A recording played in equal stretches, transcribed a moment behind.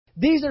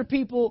These are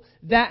people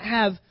that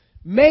have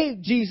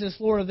made Jesus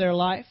Lord of their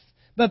life,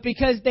 but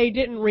because they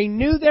didn't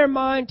renew their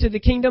mind to the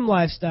kingdom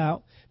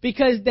lifestyle,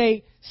 because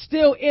they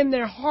still in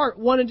their heart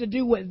wanted to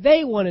do what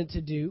they wanted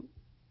to do,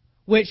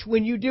 which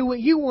when you do what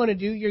you want to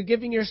do, you're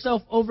giving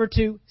yourself over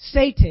to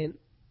Satan.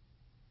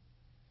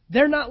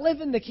 They're not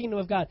living the kingdom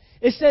of God.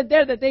 It said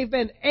there that they've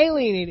been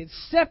alienated,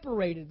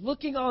 separated,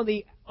 looking on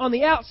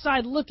the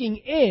outside, looking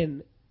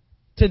in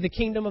to the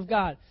kingdom of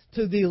God,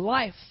 to the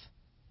life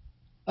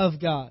of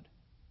God.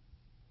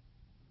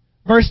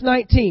 Verse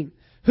 19,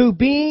 who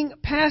being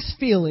past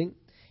feeling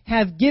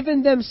have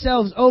given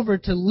themselves over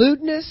to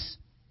lewdness,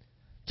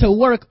 to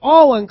work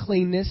all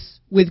uncleanness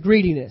with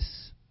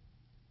greediness.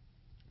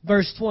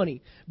 Verse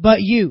 20,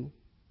 but you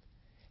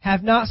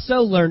have not so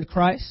learned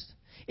Christ,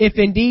 if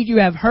indeed you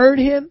have heard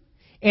Him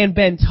and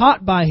been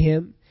taught by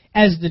Him,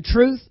 as the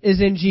truth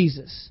is in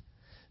Jesus,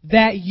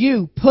 that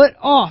you put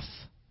off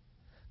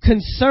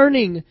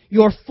concerning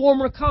your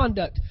former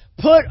conduct,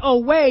 put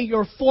away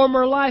your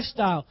former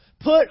lifestyle,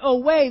 put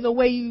away the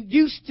way you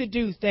used to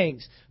do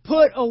things,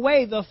 put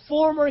away the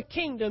former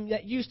kingdom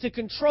that used to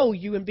control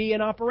you and be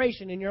in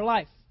operation in your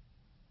life.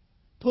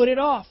 Put it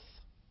off.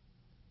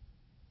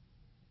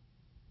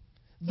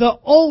 The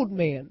old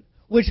man,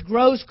 which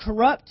grows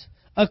corrupt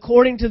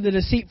according to the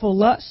deceitful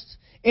lusts,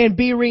 and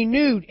be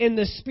renewed in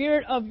the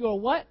spirit of your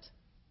what?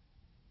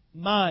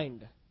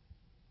 Mind.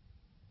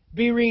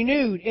 Be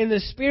renewed in the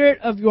spirit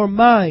of your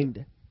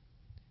mind.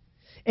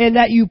 And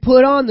that you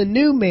put on the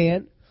new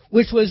man,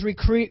 which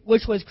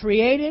was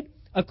created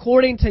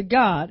according to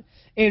God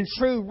in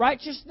true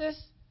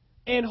righteousness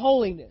and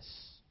holiness.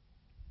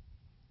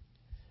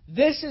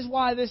 This is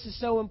why this is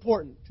so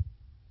important.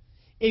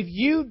 If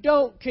you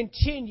don't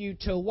continue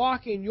to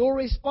walk in your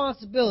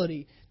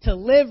responsibility to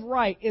live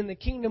right in the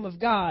kingdom of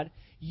God,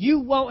 you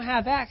won't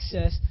have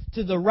access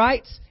to the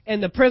rights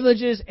and the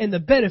privileges and the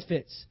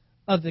benefits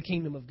of the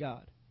kingdom of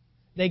God.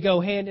 They go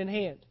hand in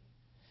hand.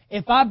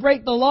 If I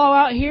break the law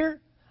out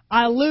here,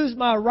 I lose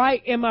my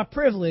right and my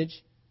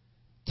privilege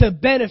to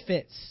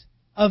benefits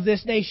of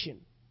this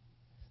nation.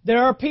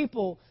 There are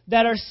people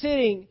that are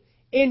sitting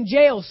in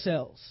jail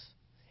cells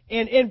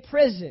and in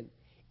prison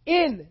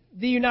in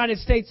the United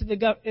States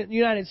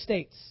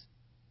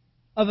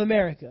of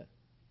America,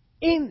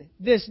 in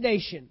this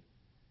nation,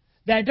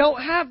 that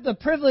don't have the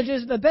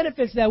privileges and the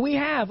benefits that we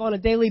have on a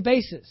daily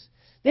basis.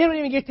 They don't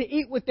even get to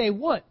eat what they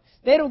want.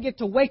 They don't get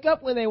to wake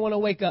up when they want to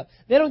wake up.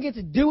 They don't get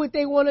to do what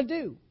they want to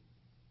do.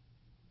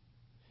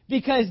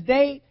 Because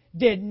they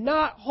did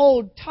not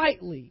hold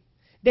tightly.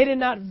 They did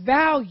not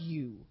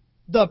value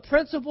the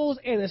principles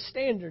and the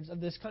standards of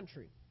this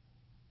country.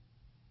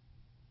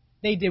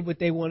 They did what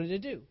they wanted to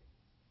do.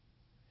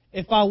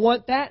 If I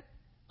want that,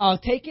 I'll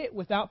take it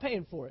without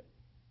paying for it.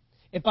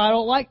 If I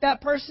don't like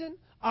that person,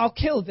 I'll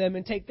kill them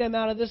and take them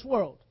out of this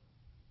world.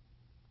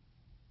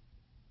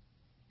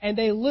 And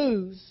they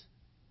lose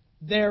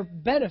their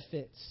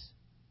benefits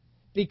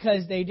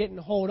because they didn't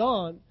hold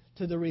on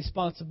to the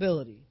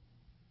responsibility.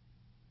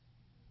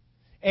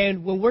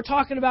 And when we're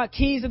talking about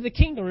keys of the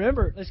kingdom,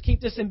 remember, let's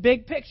keep this in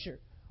big picture.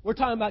 We're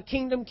talking about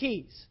kingdom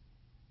keys.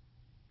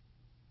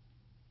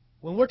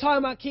 When we're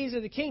talking about keys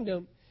of the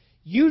kingdom,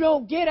 you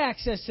don't get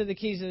access to the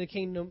keys of the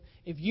kingdom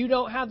if you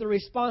don't have the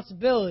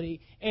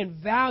responsibility and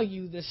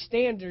value the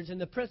standards and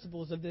the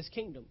principles of this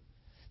kingdom.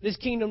 This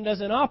kingdom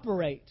doesn't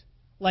operate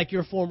like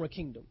your former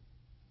kingdom.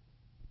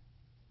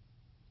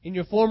 In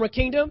your former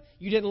kingdom,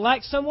 you didn't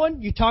like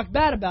someone, you talked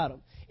bad about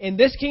them. In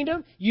this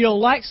kingdom, you don't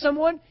like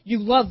someone, you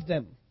love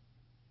them.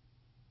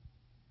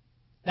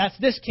 That's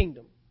this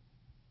kingdom.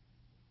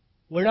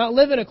 We're not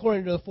living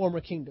according to the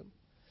former kingdom.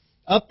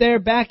 Up there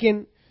back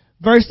in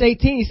verse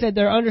 18, he said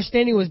their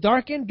understanding was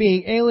darkened,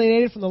 being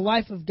alienated from the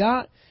life of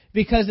God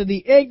because of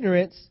the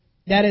ignorance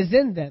that is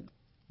in them.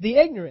 The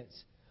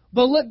ignorance.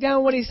 But look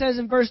down what he says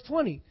in verse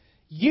 20.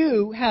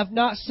 You have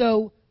not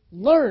so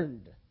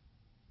learned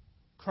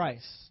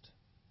Christ.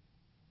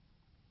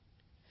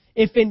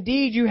 If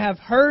indeed you have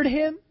heard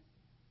Him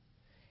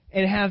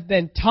and have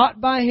been taught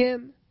by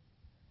Him,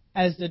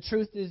 as the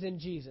truth is in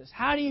Jesus.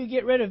 How do you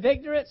get rid of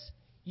ignorance?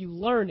 You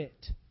learn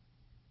it.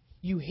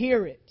 You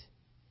hear it.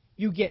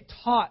 You get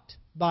taught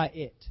by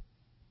it.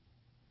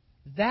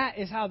 That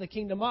is how the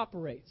kingdom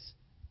operates.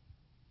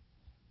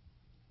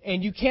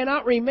 And you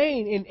cannot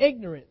remain in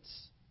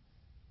ignorance.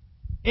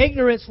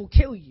 Ignorance will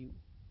kill you.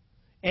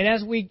 And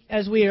as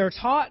we are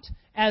taught,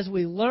 as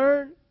we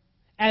learn,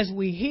 as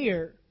we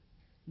hear,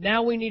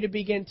 now we need to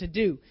begin to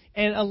do.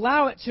 And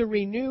allow it to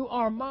renew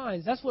our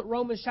minds. That's what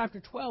Romans chapter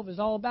 12 is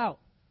all about.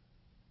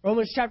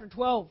 Romans chapter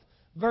 12,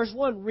 verse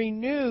 1,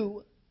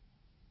 renew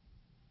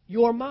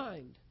your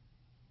mind.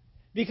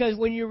 Because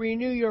when you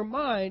renew your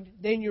mind,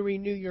 then you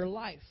renew your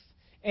life.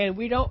 And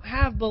we don't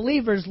have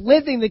believers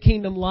living the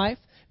kingdom life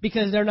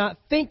because they're not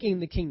thinking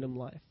the kingdom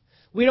life.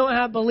 We don't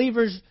have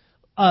believers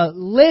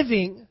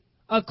living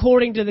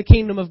according to the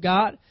kingdom of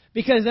God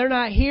because they're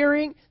not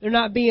hearing, they're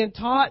not being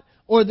taught,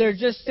 or they're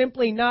just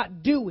simply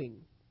not doing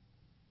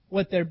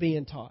what they're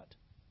being taught.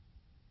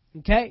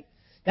 Okay?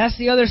 That's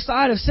the other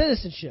side of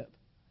citizenship.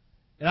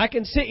 And I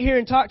can sit here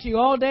and talk to you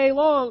all day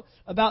long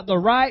about the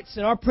rights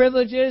and our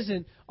privileges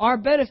and our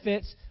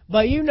benefits,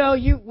 but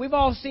we've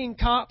all seen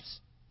cops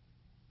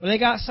when they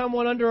got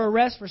someone under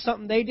arrest for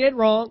something they did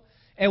wrong,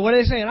 and what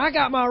are they saying? I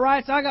got my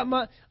rights,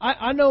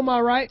 I know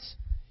my rights.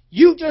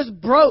 You just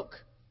broke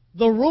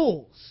the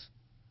rules.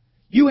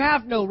 You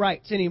have no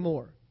rights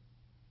anymore.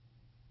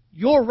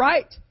 Your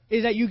right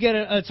is that you get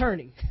an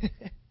attorney.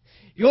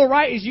 Your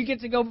right is you get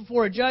to go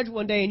before a judge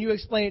one day and you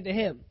explain it to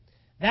him.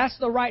 That's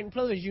the right and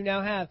privilege you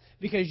now have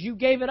because you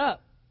gave it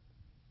up.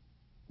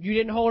 You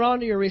didn't hold on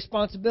to your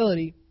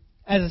responsibility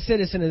as a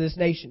citizen of this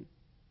nation.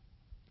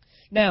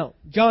 Now,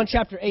 John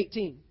chapter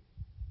 18.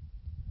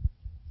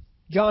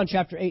 John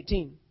chapter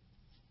 18.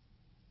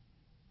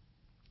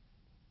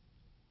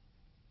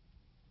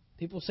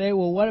 People say,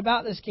 well, what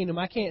about this kingdom?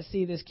 I can't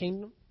see this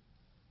kingdom.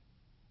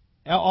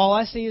 All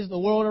I see is the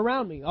world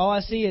around me. All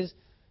I see is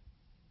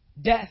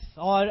death.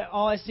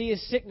 All I see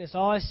is sickness.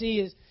 All I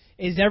see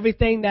is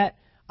everything that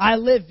I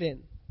live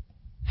in.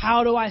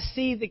 How do I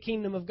see the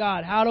kingdom of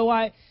God? How do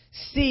I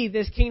see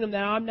this kingdom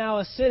that I'm now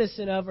a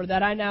citizen of or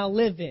that I now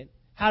live in?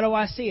 How do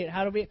I see it?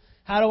 How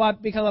do I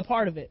become a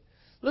part of it?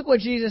 Look what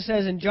Jesus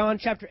says in John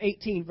chapter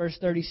 18, verse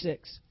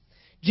 36.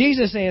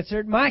 Jesus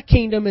answered, "My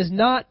kingdom is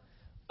not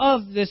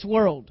of this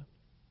world.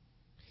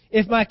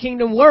 If my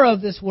kingdom were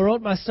of this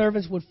world, my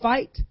servants would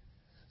fight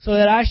so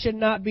that I should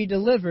not be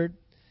delivered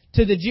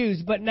to the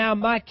Jews. But now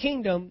my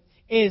kingdom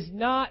is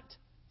not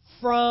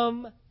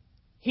from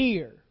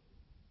here."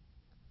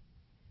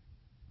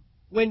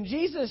 When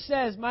Jesus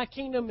says, "My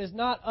kingdom is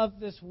not of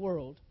this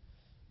world,"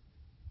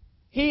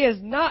 He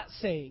is not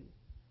saying,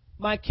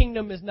 "My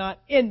kingdom is not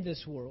in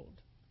this world."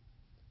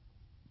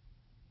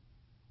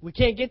 We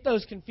can't get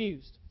those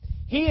confused.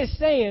 He is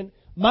saying,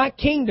 "My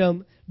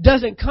kingdom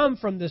doesn't come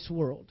from this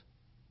world."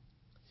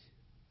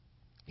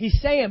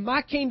 He's saying,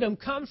 "My kingdom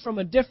comes from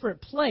a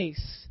different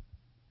place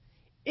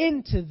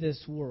into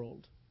this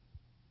world."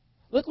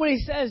 Look what He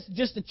says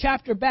just a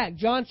chapter back,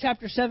 John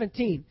chapter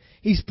 17.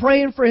 He's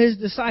praying for His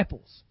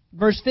disciples.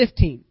 Verse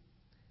 15.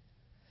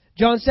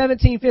 John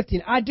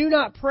 17:15. "I do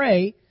not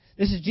pray,"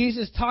 this is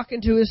Jesus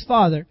talking to His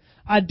Father,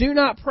 "I do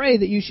not pray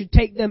that you should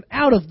take them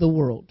out of the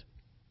world,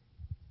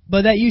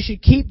 but that you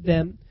should keep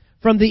them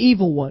from the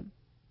evil one."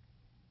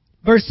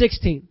 Verse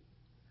 16.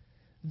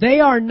 "They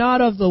are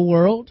not of the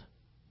world,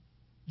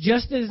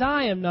 just as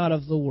I am not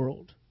of the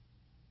world.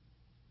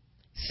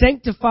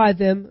 Sanctify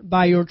them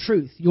by your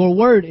truth. Your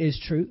word is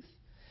truth.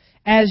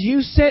 As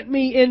you sent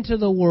me into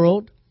the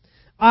world,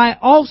 I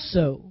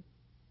also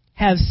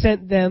have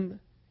sent them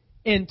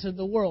into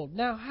the world."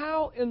 Now,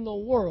 how in the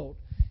world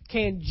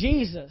can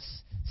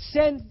Jesus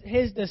send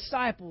His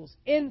disciples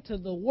into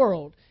the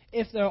world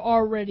if they're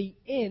already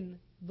in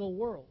the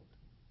world?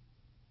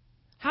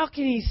 How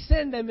can He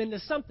send them into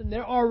something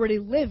they're already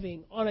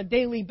living on a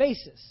daily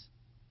basis?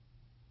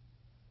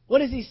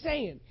 What is He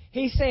saying?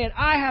 He's saying,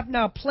 "I have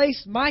now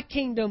placed my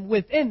kingdom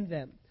within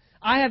them.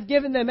 I have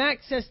given them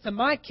access to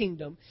my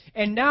kingdom,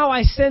 and now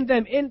I send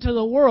them into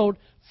the world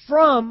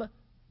from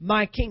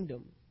my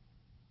kingdom."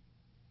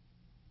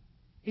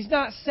 He's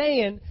not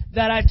saying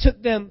that I took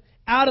them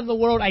out of the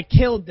world, I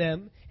killed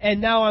them,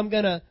 and now I'm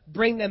going to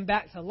bring them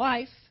back to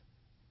life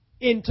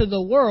into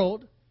the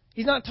world.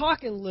 He's not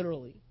talking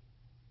literally.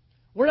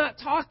 We're not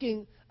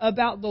talking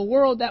about the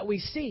world that we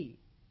see.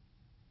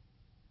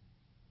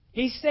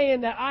 He's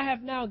saying that I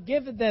have now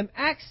given them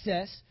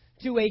access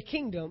to a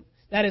kingdom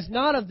that is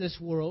not of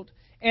this world,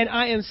 and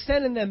I am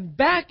sending them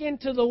back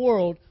into the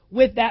world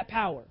with that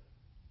power,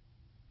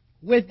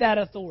 with that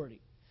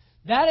authority.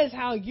 That is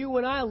how you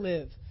and I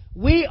live.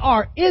 We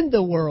are in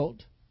the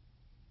world.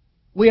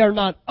 We are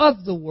not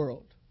of the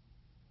world.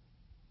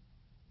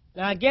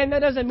 Now, again,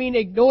 that doesn't mean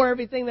ignore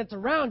everything that's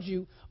around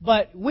you,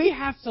 but we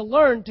have to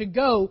learn to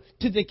go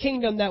to the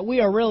kingdom that we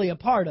are really a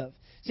part of.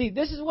 See,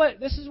 this is what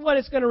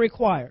it's going to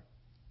require.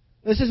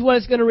 This is what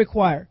it's going to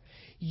require.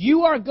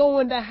 You are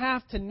going to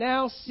have to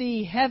now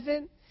see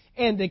heaven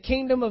and the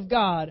kingdom of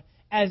God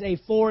as a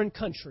foreign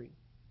country.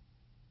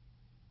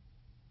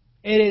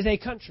 It is a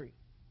country.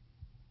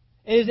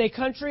 It is a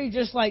country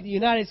just like the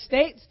United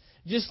States,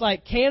 just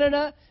like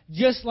Canada,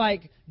 just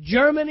like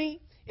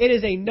Germany. It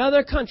is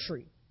another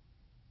country.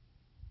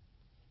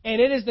 And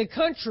it is the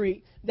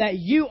country that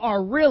you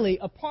are really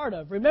a part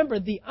of. Remember,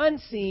 the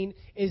unseen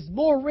is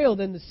more real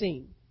than the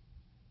seen.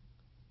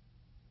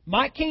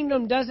 My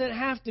kingdom doesn't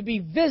have to be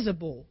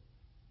visible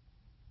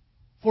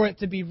for it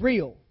to be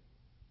real.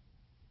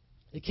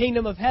 The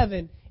kingdom of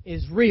heaven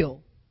is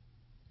real.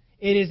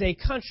 It is a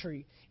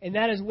country. And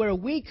that is where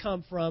we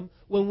come from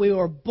when we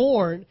were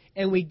born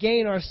and we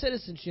gain our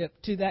citizenship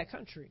to that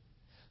country.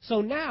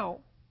 So now,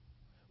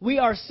 we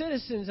are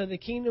citizens of the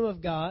kingdom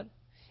of God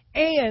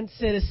and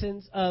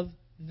citizens of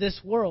this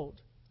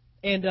world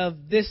and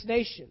of this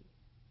nation,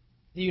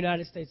 the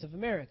United States of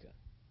America.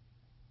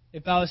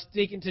 If I was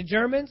speaking to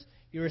Germans,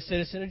 you're a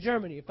citizen of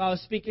Germany. If I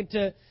was speaking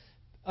to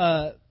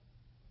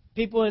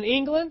people in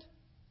England,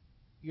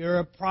 you're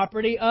a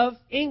property of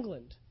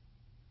England.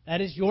 That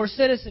is your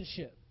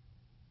citizenship.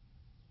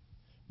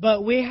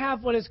 But we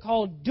have what is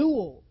called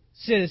dual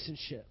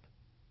citizenship.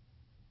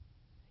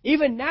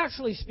 Even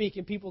naturally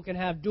speaking, people can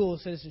have dual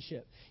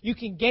citizenship. You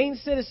can gain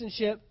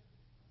citizenship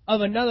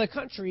of another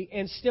country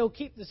and still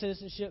keep the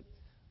citizenship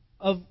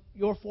of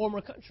your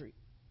former country.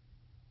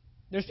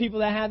 There's people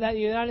that have that in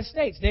the United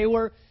States. They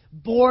were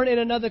born in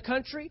another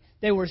country.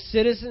 They were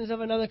citizens of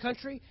another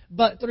country.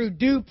 But through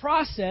due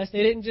process,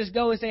 they didn't just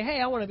go and say,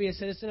 hey, I want to be a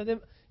citizen of the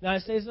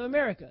United States of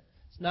America.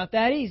 It's not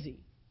that easy.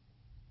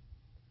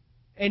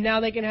 And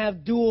now they can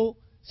have dual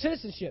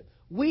citizenship.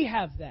 We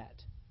have that.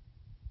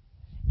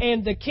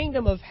 And the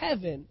kingdom of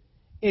heaven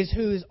is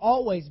who is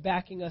always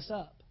backing us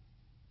up.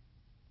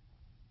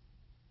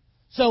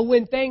 So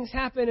when things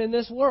happen in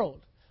this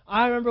world,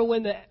 I remember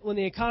when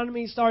the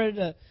economy started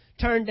to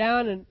turn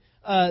down,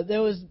 and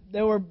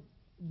there were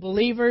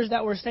believers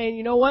that were saying,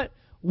 you know what,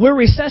 we're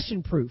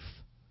recession proof.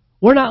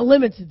 We're not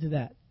limited to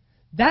that.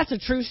 That's a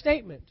true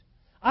statement.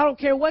 I don't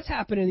care what's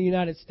happening in the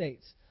United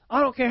States. I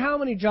don't care how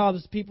many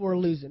jobs people are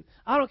losing.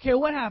 I don't care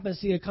what happens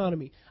to the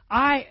economy.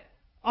 I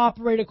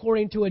operate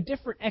according to a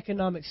different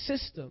economic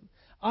system.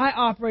 I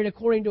operate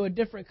according to a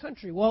different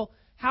country. Well,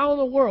 how in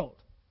the world?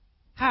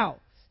 How?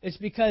 It's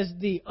because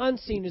the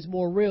unseen is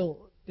more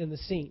real than the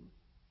seen.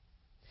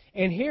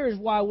 And here's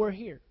why we're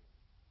here.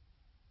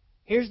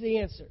 Here's the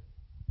answer.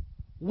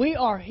 We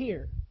are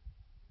here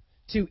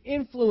to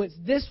influence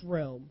this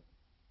realm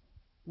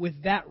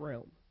with that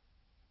realm.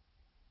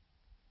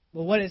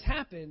 But what has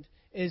happened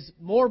is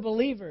more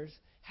believers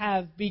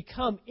have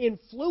become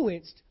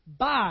influenced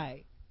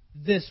by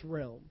this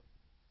realm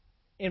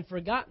and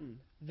forgotten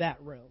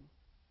that realm.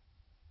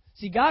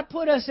 See, God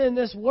put us in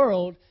this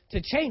world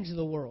to change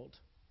the world.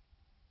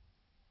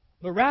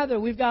 But rather,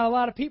 we've got a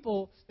lot of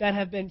people that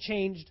have been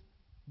changed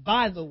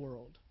by the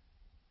world,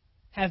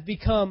 have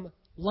become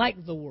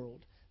like the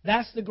world.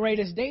 That's the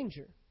greatest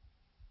danger.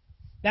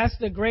 That's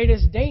the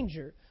greatest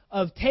danger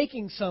of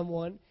taking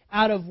someone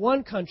out of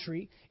one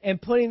country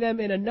and putting them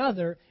in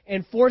another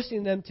and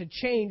forcing them to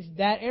change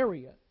that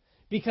area.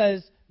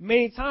 Because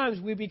many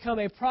times we become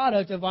a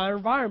product of our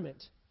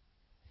environment.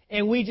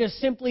 And we just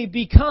simply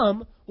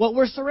become what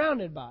we're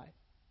surrounded by.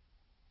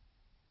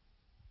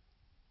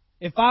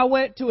 If I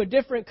went to a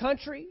different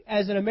country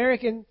as an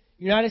American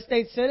United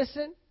States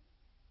citizen,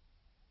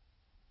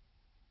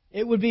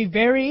 it would be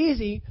very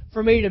easy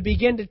for me to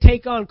begin to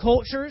take on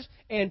cultures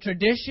and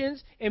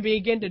traditions and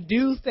begin to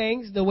do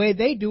things the way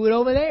they do it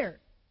over there.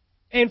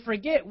 And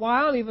forget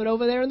why I'm even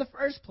over there in the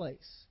first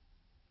place.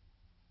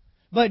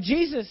 But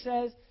Jesus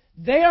says,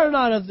 they are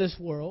not of this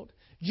world,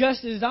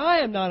 just as I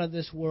am not of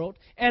this world,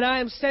 and I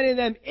am sending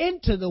them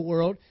into the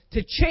world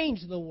to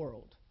change the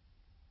world.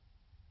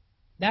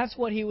 That's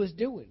what he was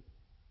doing.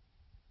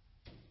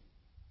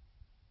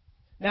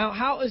 Now,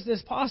 how is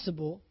this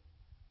possible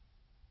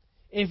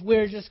if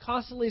we're just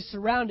constantly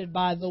surrounded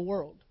by the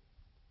world?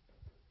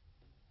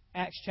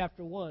 Acts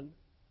chapter 1,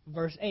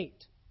 verse 8.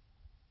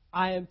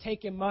 I am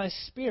taking my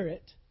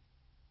spirit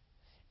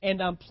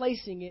and I'm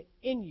placing it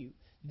in you.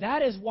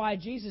 That is why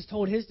Jesus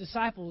told his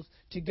disciples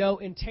to go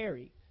and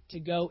tarry, to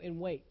go and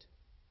wait.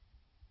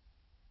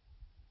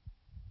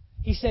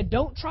 He said,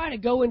 don't try to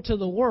go into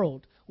the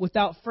world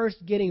without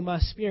first getting my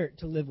spirit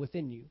to live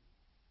within you.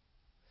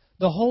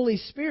 The Holy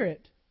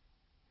Spirit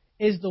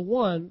is the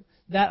one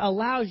that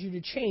allows you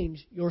to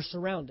change your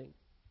surrounding.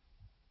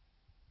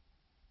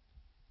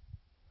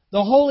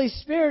 The Holy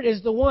Spirit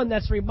is the one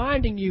that's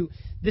reminding you,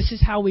 this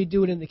is how we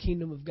do it in the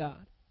kingdom of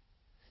God.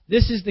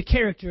 This is the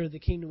character of the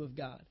kingdom of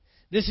God.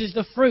 This is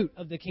the fruit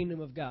of the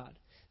kingdom of God.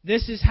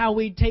 This is how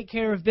we take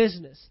care of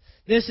business.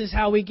 This is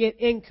how we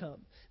get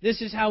income.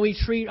 This is how we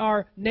treat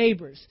our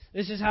neighbors.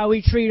 This is how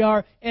we treat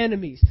our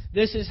enemies.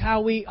 This is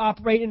how we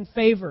operate in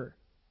favor.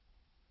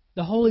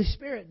 The Holy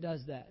Spirit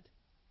does that.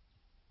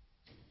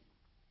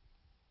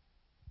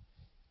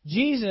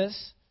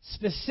 Jesus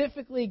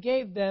specifically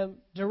gave them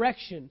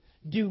direction.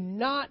 Do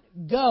not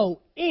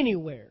go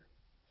anywhere.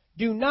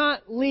 Do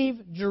not leave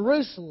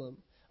Jerusalem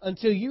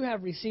until you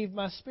have received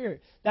my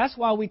Spirit. That's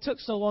why we took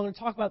so long to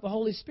talk about the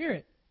Holy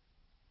Spirit.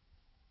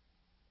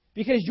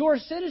 Because your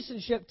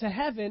citizenship to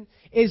heaven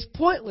is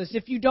pointless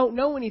if you don't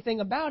know anything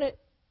about it.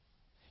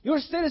 Your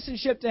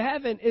citizenship to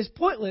heaven is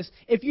pointless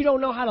if you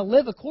don't know how to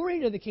live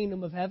according to the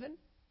kingdom of heaven.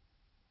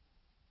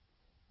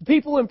 The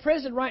people in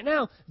prison right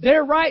now,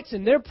 their rights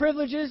and their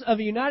privileges of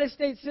a United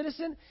States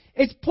citizen,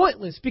 it's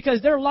pointless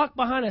because they're locked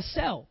behind a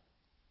cell.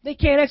 They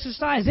can't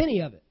exercise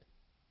any of it.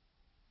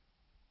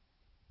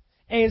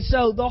 And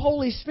so the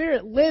Holy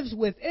Spirit lives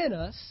within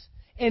us,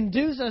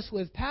 endues us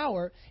with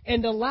power,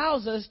 and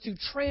allows us to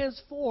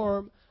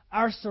transform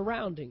our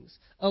surroundings,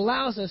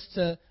 allows us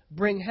to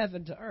bring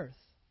heaven to earth.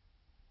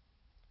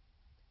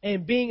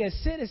 And being a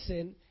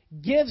citizen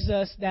gives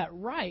us that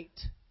right,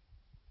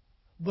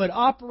 but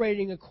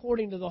operating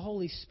according to the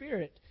Holy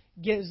Spirit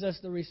gives us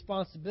the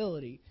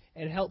responsibility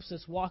and helps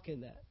us walk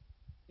in that.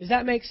 Does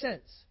that make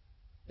sense?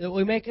 That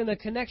we're making a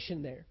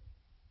connection there.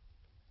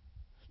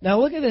 Now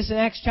look at this in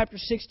Acts chapter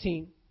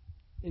 16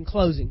 in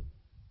closing.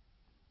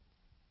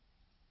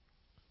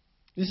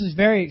 This is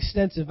very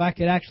extensive. I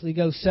could actually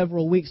go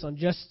several weeks on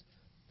just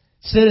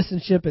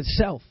citizenship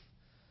itself.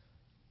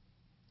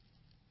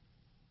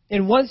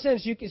 In one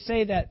sense, you could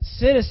say that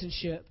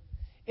citizenship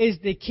is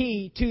the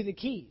key to the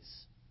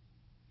keys.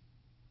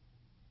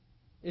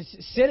 It's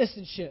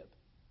citizenship.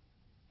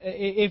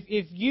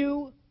 If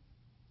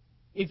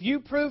you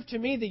prove to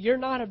me that you're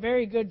not a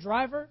very good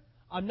driver,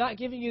 I'm not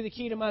giving you the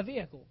key to my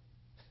vehicle.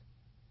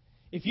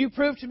 If you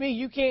prove to me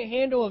you can't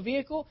handle a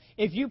vehicle,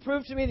 if you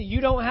prove to me that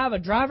you don't have a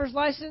driver's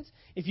license,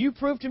 if you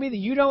prove to me that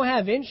you don't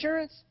have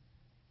insurance,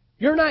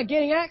 you're not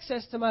getting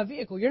access to my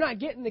vehicle. You're not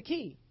getting the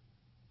key.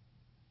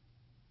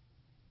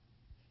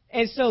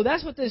 And so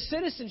that's what this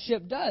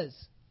citizenship does.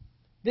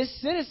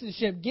 This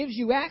citizenship gives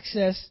you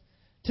access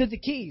to the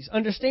keys,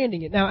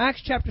 understanding it. Now,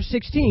 Acts chapter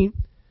 16,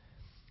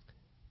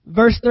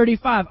 verse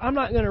 35. I'm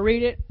not going to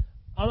read it.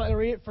 I'm not going to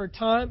read it for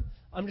time.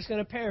 I'm just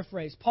going to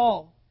paraphrase.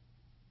 Paul,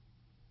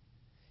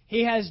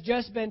 he has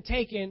just been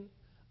taken,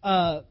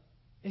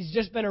 he's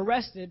just been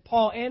arrested,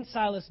 Paul and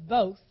Silas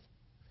both,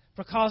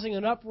 for causing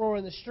an uproar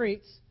in the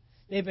streets.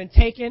 They've been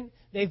taken,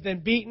 they've been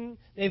beaten,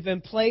 they've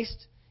been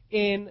placed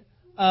in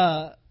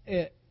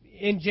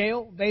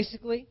jail,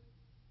 basically.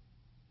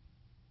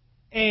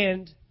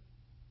 And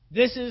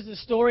this is the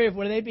story of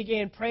where they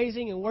began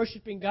praising and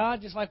worshiping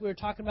God, just like we were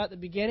talking about at the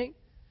beginning.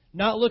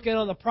 Not looking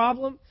on the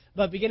problem,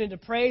 but beginning to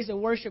praise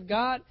and worship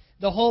God.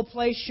 The whole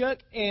place shook,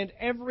 and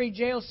every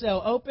jail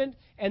cell opened,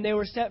 and they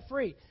were set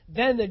free.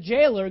 Then the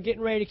jailer,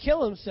 getting ready to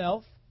kill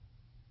himself,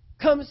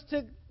 comes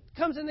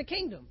in the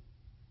kingdom.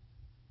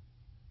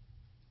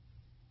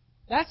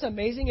 That's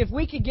amazing. If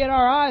we could get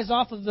our eyes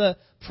off of the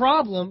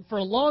problem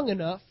for long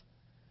enough,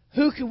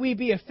 who could we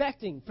be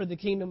affecting for the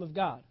kingdom of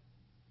God?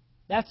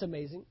 That's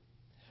amazing.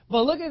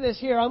 But look at this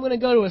here. I'm going to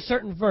go to a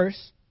certain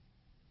verse.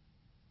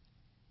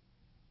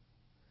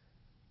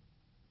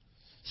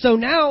 So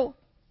now,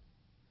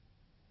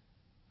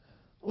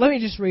 let me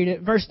just read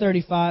it. Verse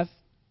 35.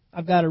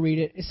 I've got to read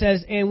it. It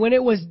says, "And when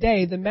it was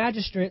day, the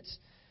magistrates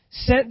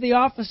sent the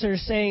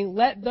officers, saying,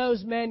 'Let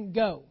those men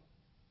go.'"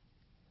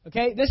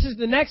 Okay, this is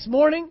the next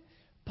morning.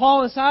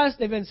 Paul and Silas,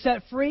 they've been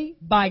set free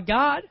by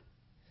God.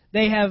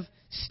 They have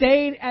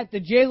stayed at the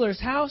jailer's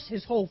house.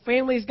 His whole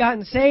family's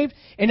gotten saved.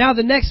 And now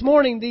the next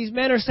morning, these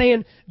men are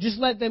saying, "Just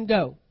let them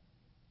go."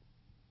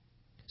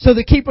 So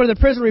the keeper of the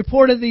prison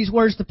reported these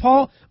words to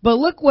Paul. But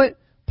look what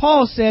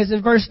Paul says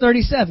in verse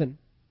 37.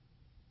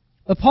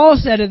 But Paul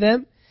said to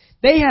them,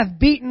 "They have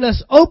beaten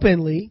us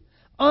openly,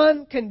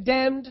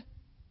 uncondemned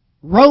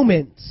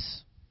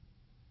Romans,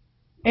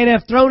 and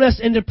have thrown us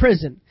into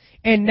prison.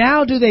 And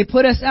now do they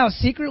put us out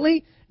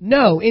secretly?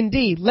 No,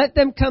 indeed. Let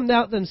them come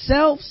out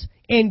themselves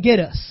and get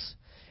us."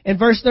 And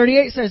verse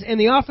 38 says, "And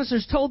the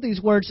officers told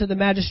these words to the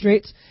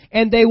magistrates,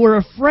 and they were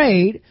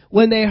afraid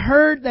when they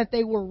heard that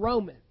they were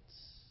Romans.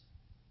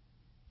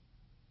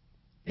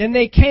 Then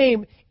they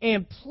came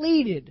and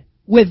pleaded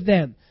with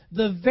them."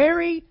 The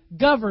very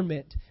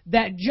government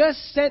that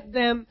just sent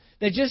them,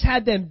 that just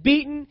had them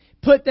beaten,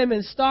 put them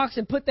in stocks,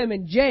 and put them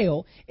in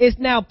jail, is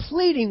now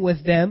pleading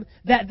with them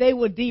that they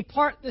would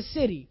depart the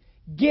city.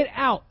 Get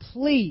out,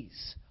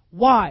 please.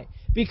 Why?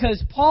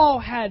 Because Paul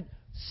had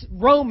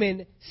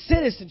Roman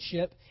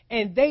citizenship,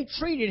 and they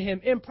treated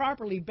him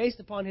improperly based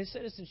upon his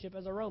citizenship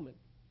as a Roman.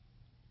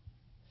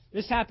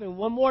 This happened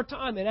one more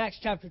time in Acts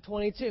chapter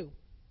 22.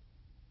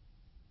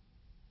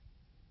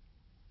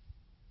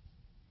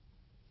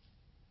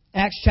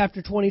 Acts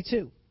chapter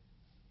 22.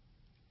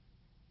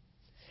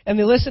 "And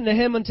they listened to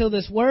him until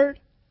this word,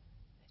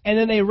 and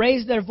then they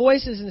raised their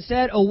voices and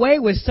said, 'Away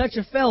with such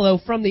a fellow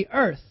from the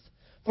earth,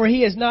 for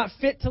he is not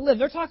fit to live.'"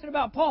 They're talking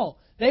about Paul.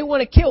 They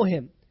want to kill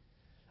him.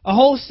 A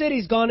whole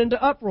city's gone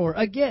into uproar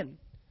again.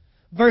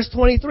 Verse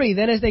 23,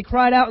 "Then as they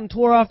cried out and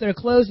tore off their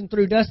clothes and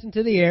threw dust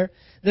into the air,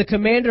 the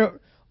commander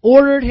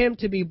ordered him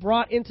to be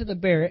brought into the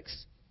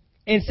barracks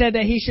and said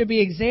that he should be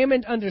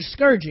examined under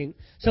scourging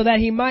so that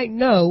he might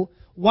know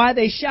why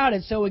they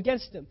shouted so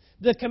against him."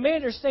 The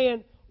commander's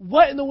saying,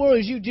 "What in the world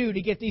did you do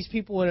to get these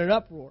people in an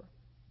uproar?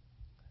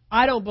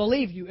 I don't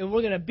believe you, and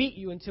we're going to beat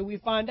you until we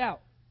find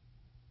out."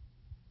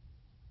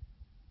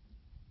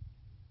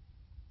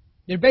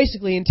 They're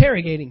basically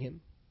interrogating him.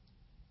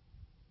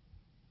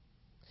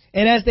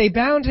 "And as they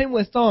bound him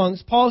with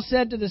thongs, Paul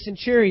said to the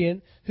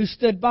centurion who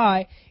stood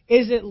by,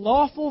 'Is it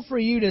lawful for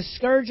you to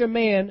scourge a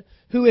man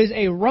who is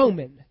a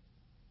Roman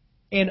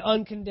and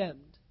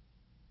uncondemned?'"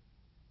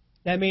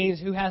 That means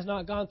who has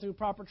not gone through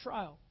proper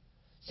trial.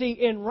 See,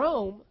 in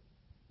Rome,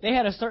 they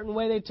had a certain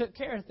way they took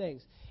care of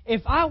things.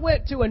 If I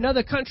went to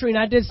another country and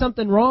I did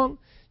something wrong,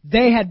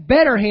 they had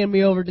better hand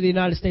me over to the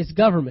United States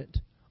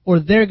government, or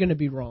they're going to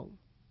be wrong.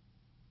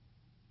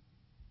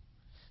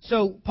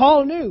 So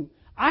Paul knew,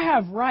 I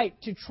have right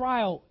to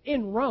trial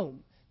in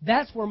Rome.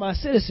 That's where my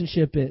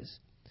citizenship is.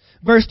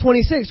 Verse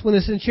 26, "When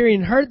the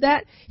centurion heard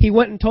that, he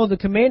went and told the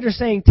commander,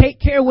 saying, 'Take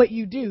care what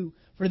you do,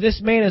 for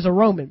this man is a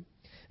Roman.'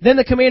 Then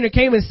the commander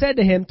came and said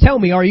to him, 'Tell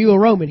me, are you a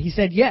Roman?' He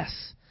said,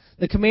 'Yes.'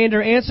 The commander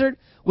answered,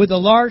 'With a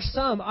large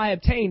sum I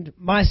obtained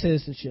my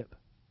citizenship.'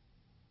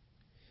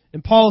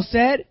 And Paul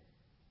said,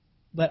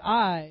 'But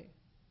I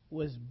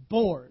was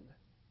born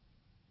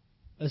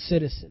a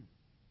citizen.'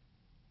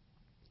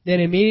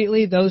 Then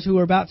immediately those who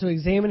were about to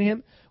examine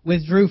him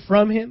withdrew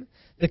from him.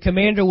 The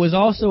commander was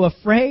also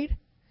afraid,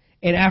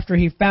 and after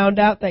he found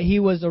out that he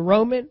was a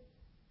Roman,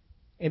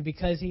 and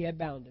because he had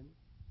bound him.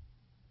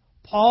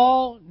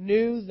 Paul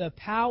knew the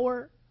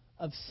power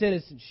of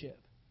citizenship.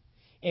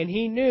 And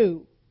he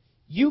knew,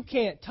 you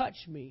can't touch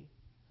me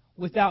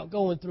without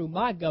going through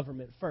my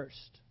government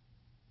first.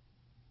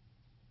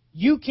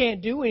 You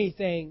can't do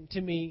anything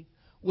to me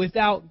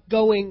without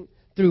going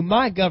through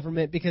my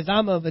government because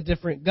I'm of a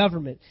different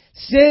government.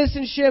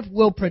 Citizenship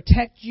will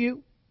protect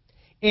you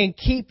and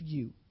keep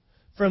you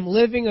from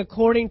living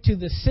according to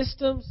the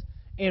systems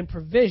and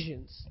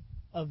provisions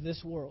of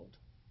this world.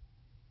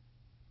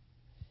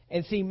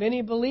 And see,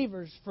 many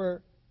believers,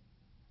 for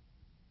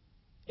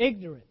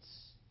ignorance,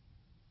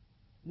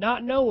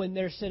 not knowing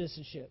their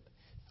citizenship,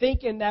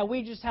 thinking that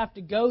we just have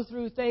to go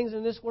through things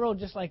in this world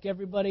just like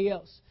everybody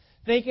else,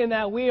 thinking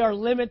that we are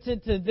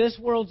limited to this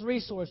world's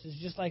resources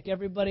just like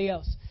everybody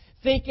else,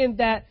 thinking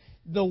that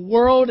the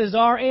world is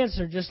our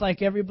answer just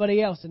like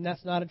everybody else, and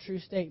that's not a true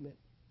statement.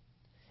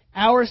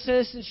 Our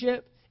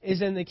citizenship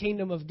is in the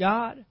kingdom of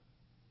God,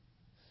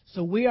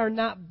 so we are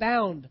not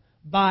bound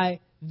by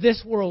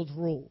this world's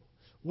rule.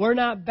 We're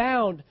not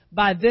bound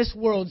by this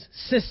world's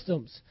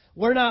systems.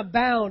 We're not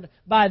bound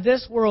by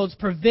this world's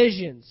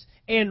provisions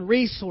and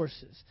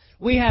resources.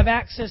 We have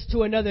access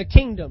to another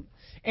kingdom.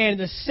 And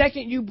the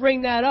second you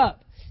bring that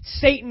up,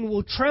 Satan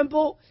will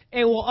tremble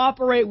and will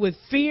operate with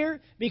fear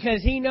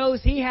because he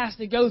knows he has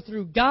to go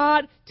through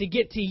God to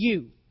get to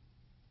you.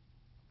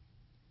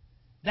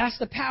 That's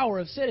the power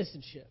of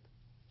citizenship.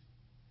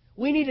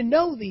 We need to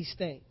know these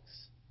things.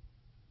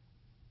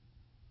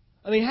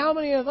 I mean, how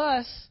many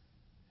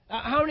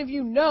of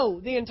you know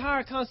the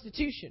entire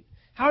Constitution?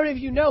 How many of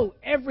you know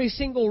every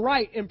single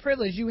right and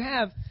privilege you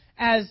have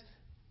as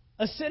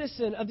a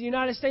citizen of the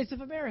United States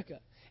of America?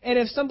 And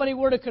if somebody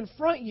were to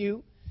confront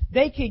you,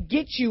 they could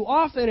get you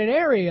off in an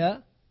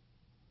area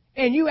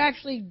and you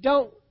actually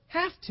don't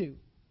have to.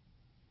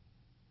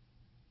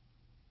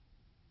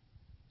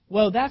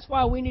 Well, that's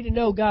why we need to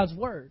know God's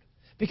Word.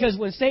 Because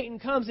when Satan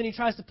comes and he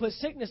tries to put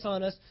sickness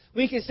on us,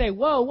 we can say,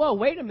 whoa,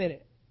 wait a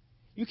minute.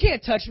 You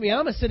can't touch me.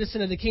 I'm a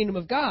citizen of the kingdom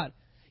of God.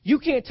 You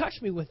can't touch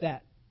me with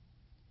that.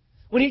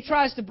 When he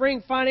tries to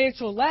bring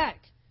financial lack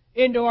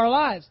into our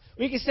lives,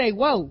 we can say,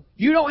 whoa,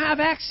 you don't have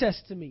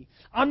access to me.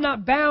 I'm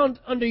not bound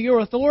under your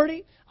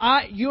authority.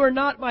 You are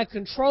not my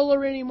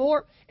controller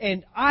anymore,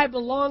 and I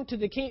belong to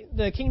the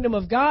kingdom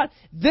of God.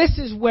 This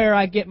is where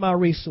I get my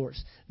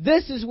resource.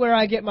 This is where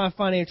I get my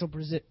financial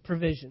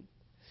provision.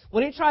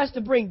 When he tries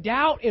to bring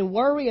doubt and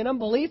worry and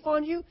unbelief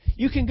on you,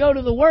 you can go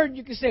to the Word and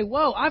you can say,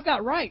 whoa, I've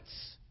got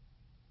rights.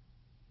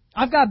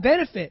 I've got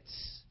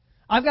benefits.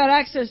 I've got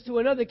access to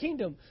another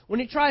kingdom. When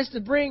he tries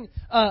to bring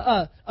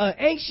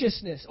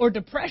anxiousness or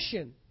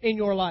depression in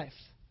your life,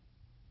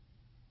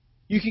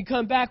 you can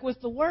come back with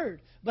the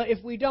Word. But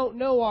if we don't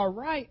know our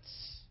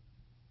rights,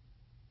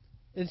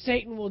 then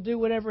Satan will do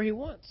whatever he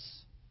wants.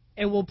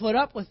 And we'll put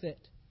up with it.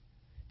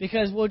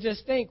 Because we'll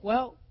just think,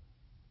 well,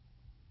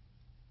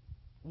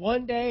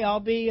 one day I'll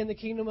be in the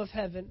kingdom of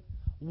heaven.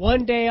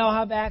 One day I'll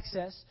have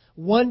access.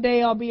 One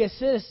day I'll be a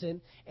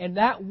citizen. And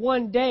that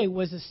one day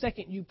was the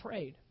second you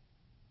prayed.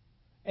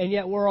 And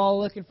yet we're all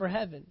looking for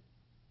heaven.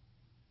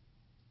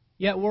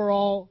 Yet we're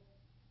all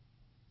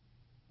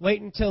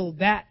waiting till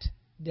that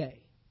day.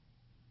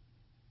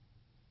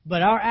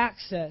 But our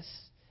access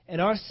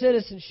and our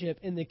citizenship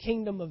in the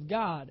kingdom of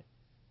God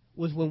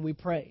was when we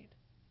prayed.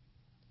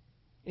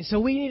 And so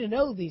we need to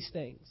know these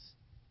things.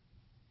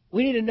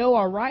 We need to know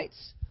our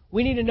rights.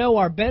 We need to know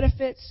our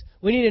benefits.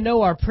 We need to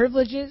know our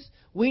privileges.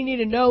 We need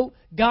to know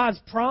God's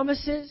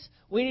promises.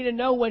 We need to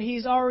know what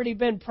He's already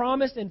been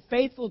promised and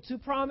faithful to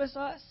promise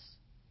us.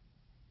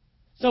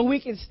 So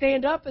we can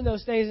stand up in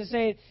those things and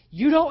say,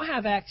 you don't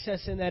have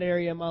access in that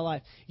area of my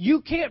life.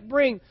 You can't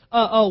bring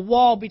a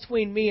wall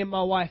between me and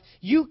my wife.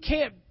 You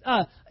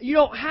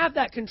don't have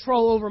that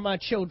control over my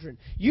children.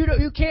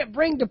 You can't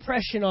bring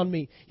depression on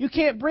me. You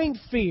can't bring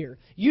fear.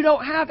 You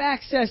don't have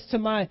access to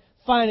my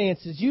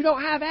finances. You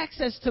don't have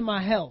access to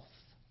my health.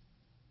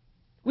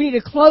 We need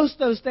to close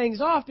those things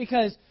off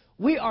because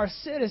we are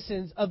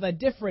citizens of a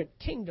different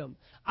kingdom.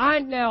 I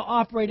now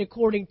operate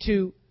according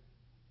to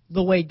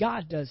the way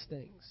God does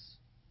things.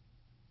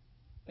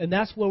 And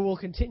that's where we'll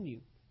continue,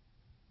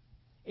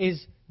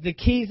 is the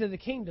keys of the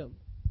kingdom.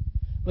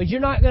 But you're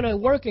not going to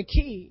work a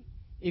key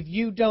if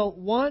you don't,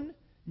 1,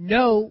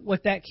 know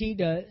what that key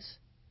does.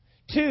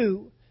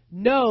 2,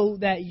 know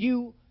that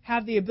you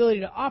have the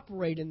ability to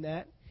operate in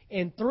that.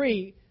 And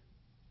 3,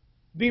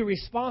 be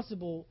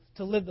responsible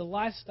to live the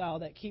lifestyle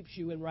that keeps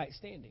you in right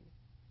standing.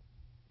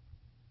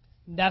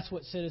 And that's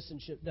what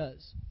citizenship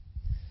does.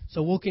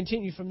 So we'll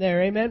continue from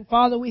there. Amen.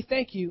 Father, we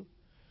thank you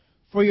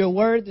for your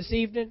word this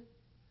evening.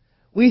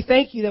 We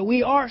thank you that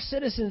we are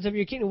citizens of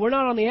your kingdom. We're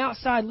not on the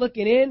outside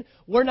looking in.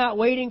 We're not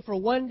waiting for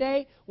one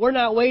day. We're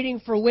not waiting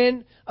for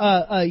when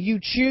you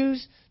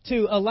choose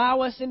to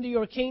allow us into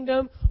your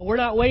kingdom. We're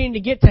not waiting to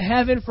get to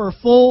heaven for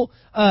full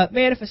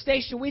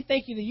manifestation. We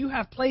thank you that you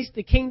have placed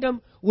the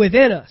kingdom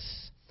within us.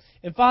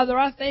 And Father,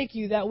 I thank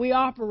you that we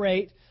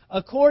operate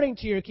according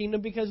to your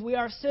kingdom because we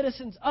are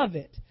citizens of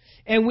it.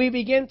 And we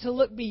begin to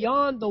look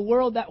beyond the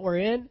world that we're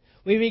in.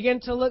 We begin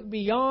to look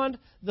beyond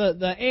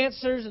the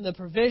answers and the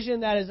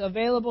provision that is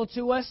available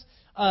to us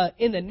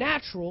in the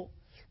natural.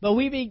 But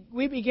we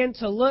begin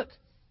to look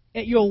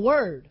at your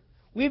word.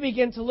 We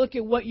begin to look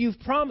at what you've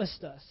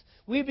promised us.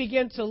 We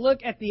begin to look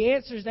at the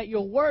answers that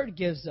your word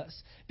gives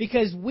us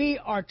because we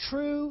are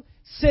true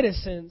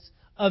citizens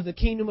of the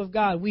kingdom of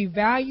God. We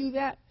value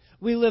that.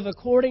 We live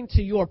according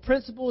to your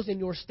principles and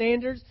your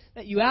standards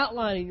that you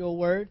outline in your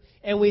word.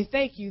 And we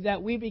thank you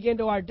that we begin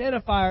to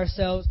identify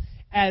ourselves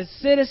as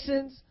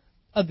citizens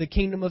of the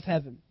kingdom of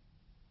heaven.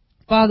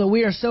 Father,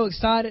 we are so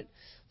excited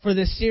for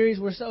this series.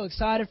 We're so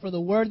excited for the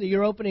word that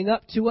you're opening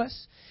up to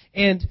us.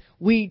 And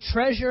we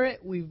treasure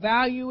it, we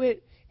value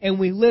it, and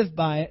we live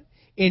by it.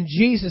 In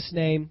Jesus'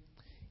 name,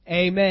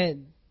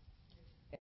 amen.